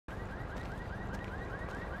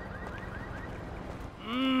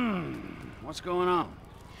What's going on?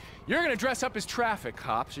 You're gonna dress up as traffic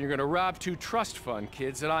cops, and you're gonna rob two trust fund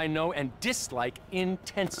kids that I know and dislike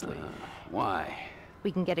intensely. Why?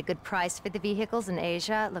 We can get a good price for the vehicles in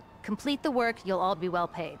Asia. Look, complete the work, you'll all be well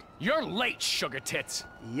paid. You're late, sugar tits!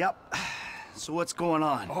 Yep. So what's going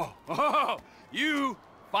on? Oh, you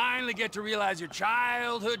finally get to realize your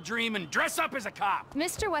childhood dream and dress up as a cop!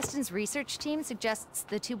 Mr. Weston's research team suggests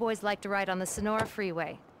the two boys like to ride on the Sonora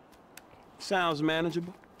Freeway. Sounds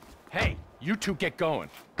manageable. Hey, you two get going.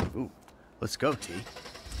 Ooh, let's go, T.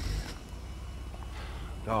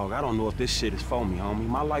 Dog, I don't know if this shit is for me, homie.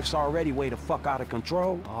 My life's already way the fuck out of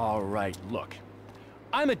control. All right, look.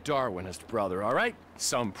 I'm a Darwinist, brother, all right?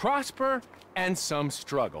 Some prosper, and some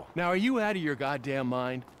struggle. Now, are you out of your goddamn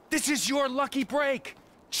mind? This is your lucky break!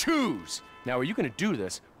 Choose! Now, are you gonna do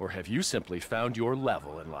this, or have you simply found your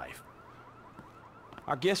level in life?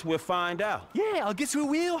 I guess we'll find out. Yeah, I'll guess we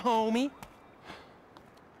will, homie.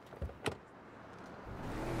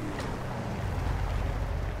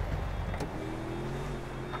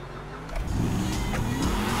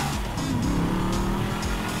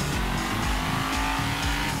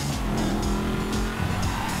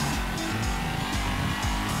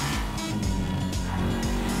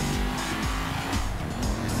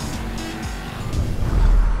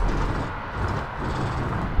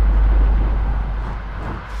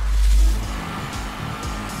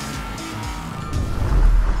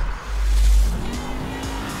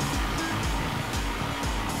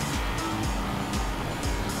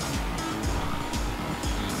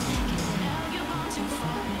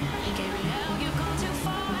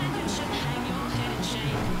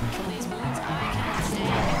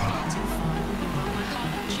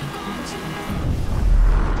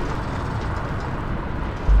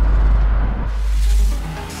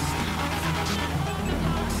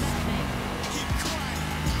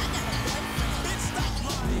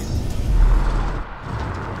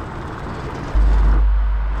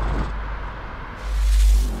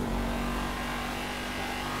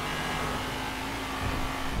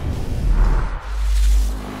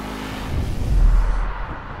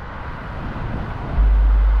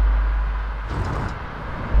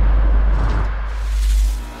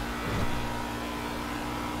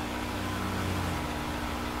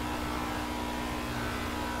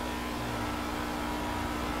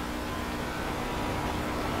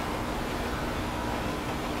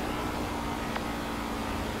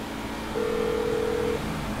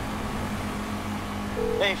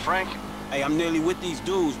 Hey, Frank. Hey, I'm nearly with these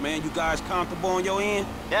dudes, man. You guys comfortable on your end?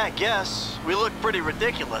 Yeah, I guess. We look pretty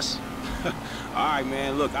ridiculous. All right,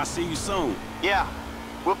 man. Look, I'll see you soon. Yeah.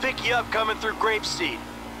 We'll pick you up coming through Grapeseed.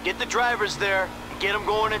 Get the drivers there and get them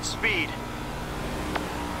going at speed.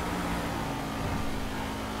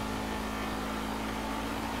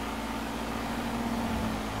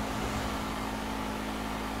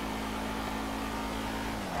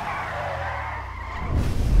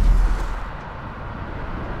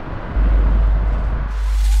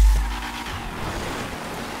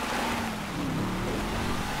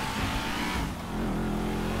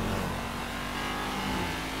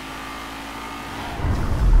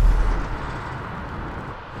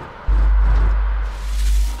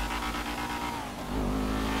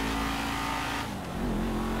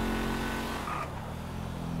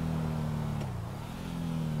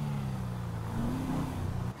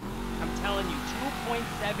 I'm telling you,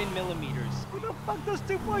 2.7 millimeters. Who the fuck does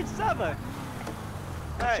 2.7?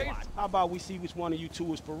 Hey, how about we see which one of you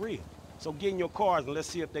two is for real? So get in your cars and let's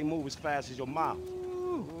see if they move as fast as your mouth.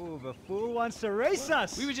 Ooh, the fool wants to race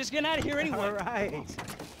us. We were just getting out of here anyway. All right.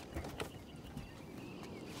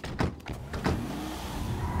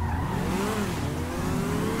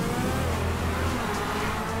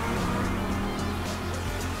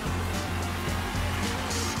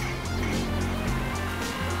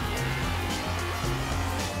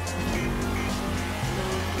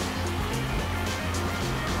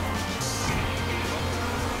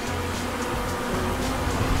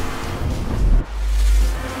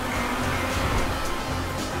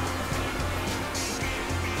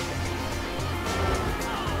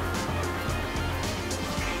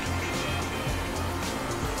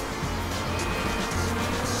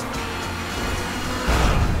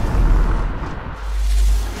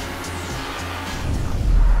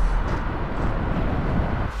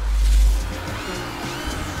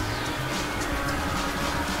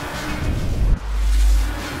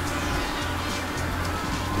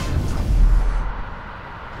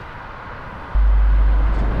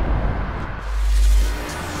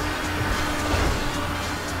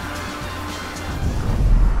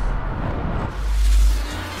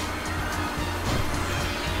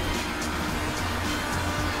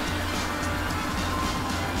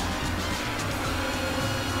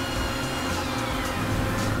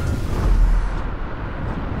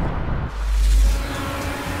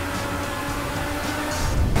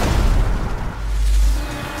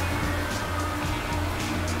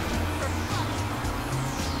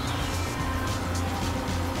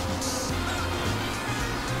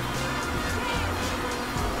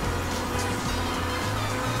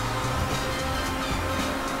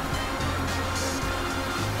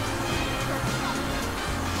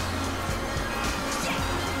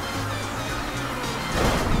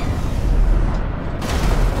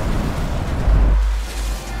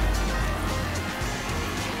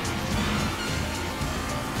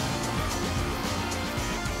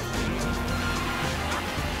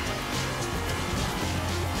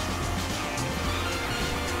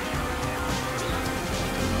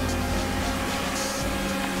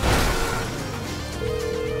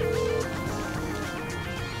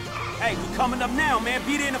 Hey, we coming up now, man.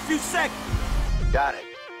 Be there in a few seconds. Got it.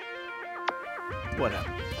 Whatever.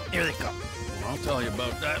 Here they come. I'll tell you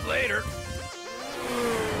about that later.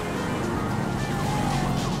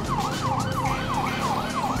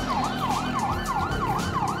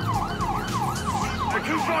 They're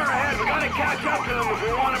too far ahead. We gotta catch up to them if we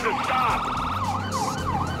want them to stop.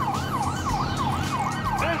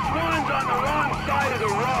 This one's on the wrong side of the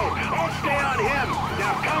road. I'll stay on him.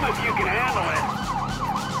 Now come if you can handle it.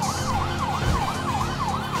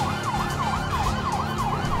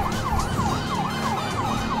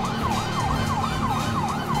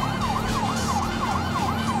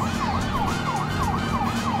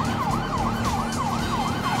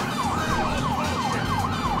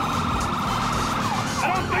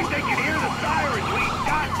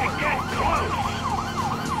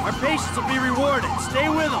 Our patience will be rewarded. Stay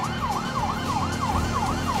with them.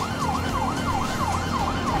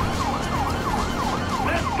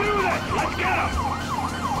 Let's do this! Let's get them!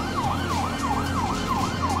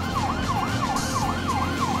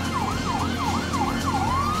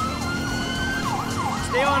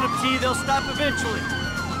 Stay on them, T. They'll stop eventually.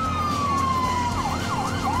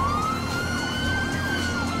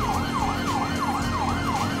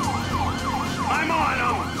 I'm on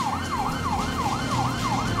them!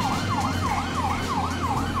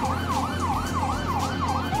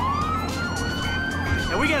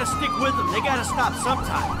 And we gotta stick with them. They gotta stop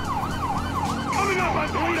sometime. Coming up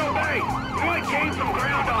on Toledo Bay! We might gain some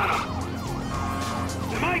ground on them.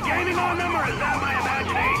 Am I gaining on them, or is that my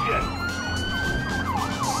imagination?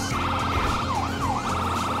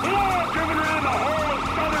 We'll all have driven around the whole of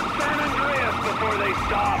southern San Andreas before they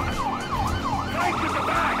stop. Frank's at the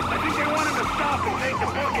back. I think they want him to stop and take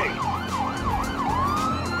the booking.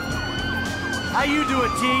 How you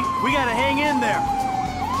doing, T? We gotta hang in there.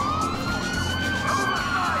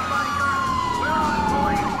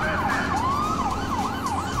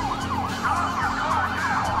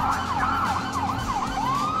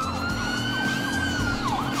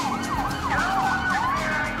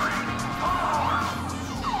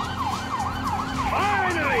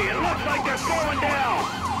 Going down!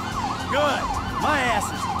 Good. My ass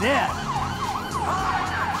is dead.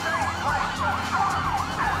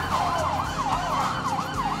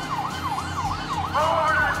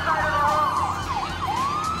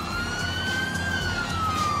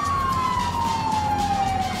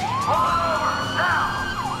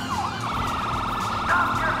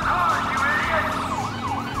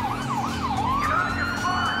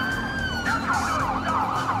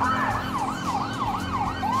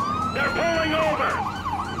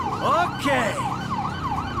 Okay.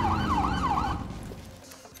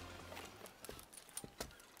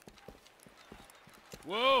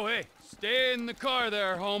 Whoa, hey, stay in the car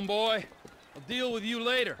there, homeboy. I'll deal with you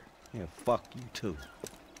later. Yeah, fuck you too.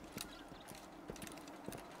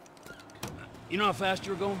 You know how fast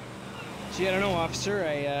you were going? Gee, I don't know, officer.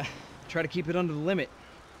 I try to keep it under the limit.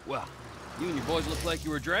 Well, you and your boys look like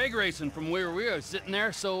you were drag racing from where we were sitting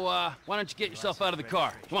there, so why don't you get yourself out of the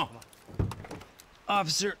car? Come on.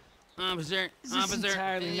 Officer, Officer, is this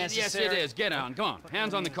entirely necessary? Yes, it is. Get on. Come on.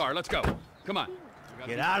 Hands on the car. Let's go. Come on.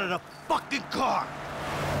 Get out of the fucking car.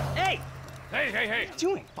 Hey! Hey! What are you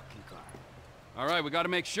doing? Fucking car. All right, we got to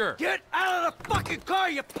make sure. Get out of the fucking car,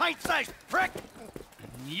 you pint-sized prick!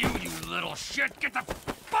 You little shit! Get the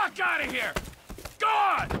fuck out of here! Go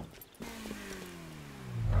on!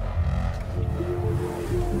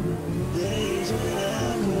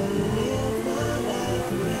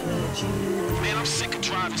 Man, I'm sick of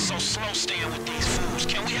driving so slow staying with these fools.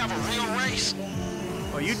 Can we have a real race?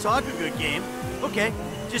 Oh, you talk a good game. Okay,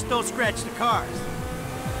 just don't scratch the cars.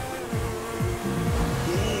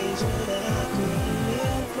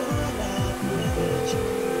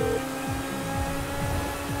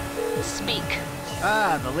 Speak.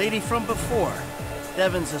 Ah, the lady from before.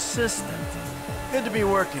 Devon's assistant. Good to be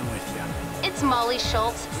working with you. It's Molly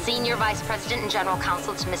Schultz, Senior Vice President and General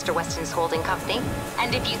Counsel to Mr. Weston's holding company.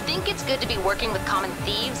 And if you think it's good to be working with common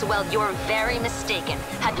thieves, well, you're very mistaken.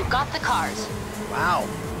 Have you got the cars? Wow,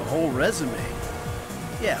 the whole resume.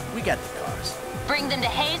 Yeah, we got the cars. Bring them to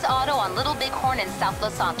Hayes Auto on Little Bighorn in South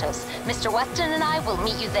Los Santos. Mr. Weston and I will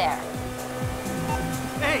meet you there.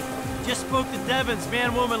 Hey, just spoke to Devon's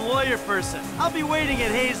man-woman lawyer person. I'll be waiting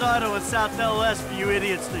at Hayes Auto in South LS for you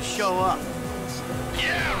idiots to show up.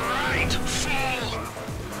 Yeah, right. Fool.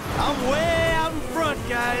 I'm way out in front,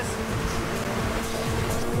 guys.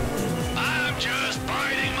 I'm just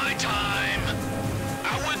biding my time.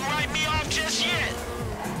 I wouldn't write me off just yet.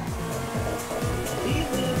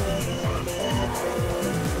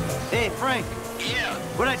 Hey, Frank. Yeah.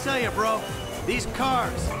 What'd I tell you, bro? these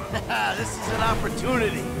cars. This is an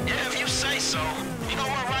opportunity. Yeah, if you say so. You know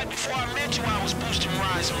what, right before I met you, I was boosting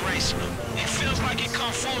rides and racing them. It feels like it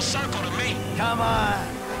come full circle to me. Come on.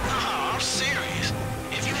 No, I'm serious.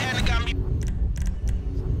 If you hadn't got me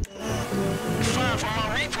fired from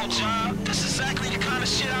my repo job, this is exactly the kind of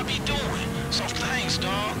shit I be doing. So thanks,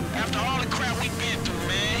 dawg. After all the crap we've been through,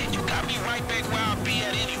 man, you got me right back where I'll be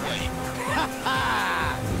at anyway. Ha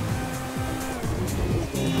ha!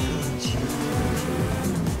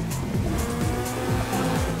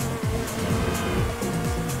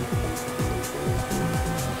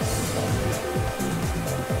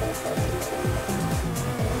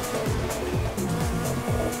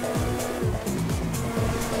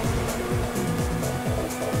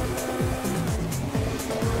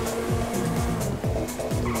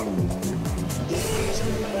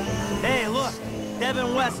 Hey, look,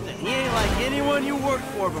 Devin Weston. He ain't like anyone you worked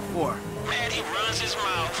for before. Man, he runs his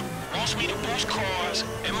mouth, wants me to boost cars,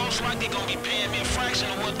 and most likely gonna be paying me a fraction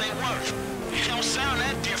of what they worth. He don't sound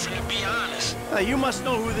that different, to be honest. You must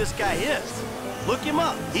know who this guy is. Look him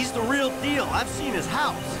up. He's the real deal. I've seen his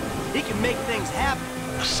house. He can make things happen.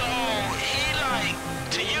 So, he like,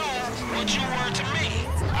 to you, what you were to me.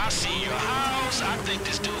 I see your house, I think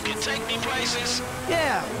this dude can take me places.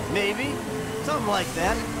 Yeah, maybe. Something like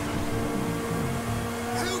that.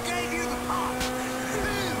 Who gave you the pop?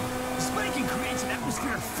 Who? Spanking creates an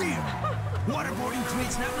atmosphere of fear. Waterboarding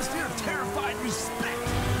creates an atmosphere of terrified respect.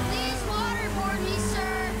 Please waterboard me,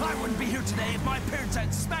 sir. I wouldn't be here today if my parents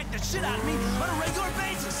hadn't smacked the shit out of me on a regular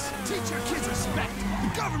basis. Teach your kids respect.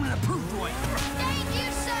 The government-approved way. Thank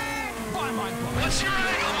you, sir. Buy my book. What's your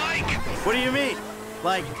angle, Mike? What do you mean?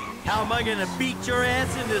 Like, how am I gonna beat your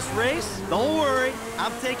ass in this race? Don't worry,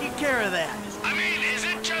 I'm taking care of that. I mean, is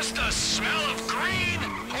it just the smell of green?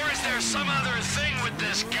 Or is there some other thing with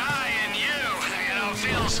this guy and you? You know,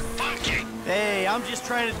 feels funky. Hey, I'm just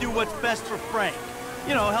trying to do what's best for Frank.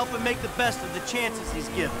 You know, help him make the best of the chances he's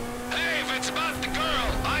given. Hey, if it's about the girl,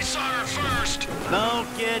 I saw her first. Don't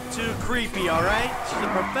get too creepy, all right? She's a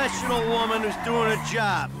professional woman who's doing her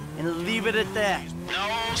job. And leave it at that.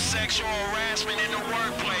 No sexual harassment in the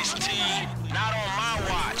workplace, T. Not on my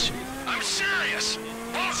watch. I'm serious.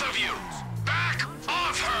 Both of you. Back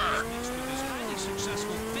off her. With his highly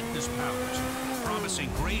successful fitness powers, promising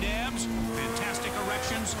great abs, fantastic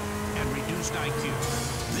erections, and reduced IQ.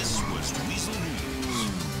 This was Weasel News.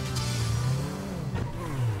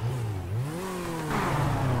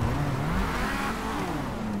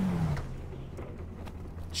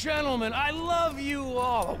 Gentlemen, I love you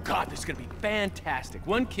all. Oh, God, this is gonna be fantastic.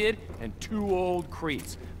 One kid and two old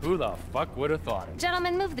creeps. Who the fuck would have thought it?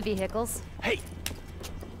 Gentlemen, move the vehicles. Hey,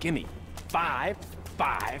 gimme 5,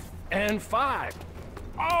 5, and 5.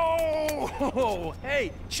 Oh,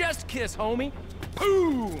 hey, chest kiss, homie.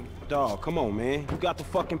 Boom! Dawg, come on, man. You got the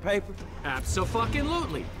fucking paper?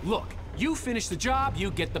 Abso-fucking-lutely. Look, you finish the job, you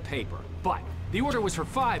get the paper. But the order was for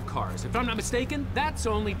 5 cars. If I'm not mistaken, that's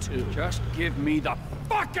only 2. Just give me the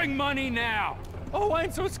fucking money now! Oh,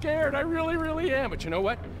 I'm so scared. I really, really am. But you know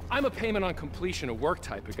what? I'm a payment on completion of work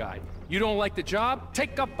type of guy. You don't like the job?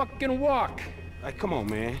 Take a fucking walk. Hey, come on,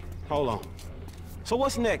 man. Hold on. So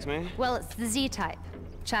what's next, man? Well, it's the Z-type.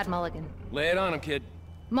 Chad Mulligan. Lay it on him, kid.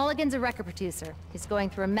 Mulligan's a record producer. He's going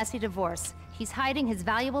through a messy divorce. He's hiding his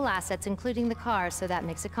valuable assets, including the car, so that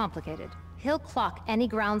makes it complicated. He'll clock any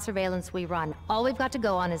ground surveillance we run. All we've got to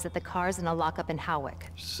go on is that the car's in a lockup in Howick.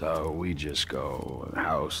 So we just go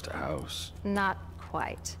house to house? Not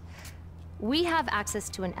quite. We have access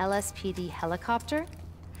to an LSPD helicopter.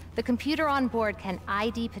 The computer on board can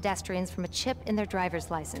ID pedestrians from a chip in their driver's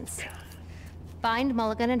license. Find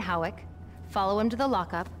Mulligan in Howick, follow him to the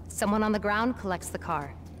lockup, someone on the ground collects the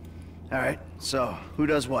car. All right, so who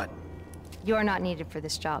does what? You're not needed for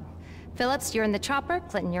this job. Phillips, you're in the chopper.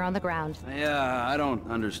 Clinton, you're on the ground. Yeah, I don't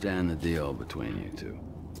understand the deal between you two.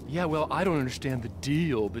 Yeah, well, I don't understand the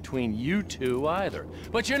deal between you two either.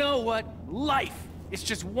 But you know what? Life! It's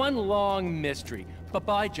just one long mystery.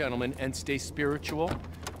 Bye-bye, gentlemen, and stay spiritual.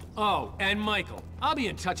 Oh, and Michael, I'll be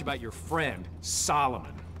in touch about your friend,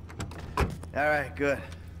 Solomon. All right, good.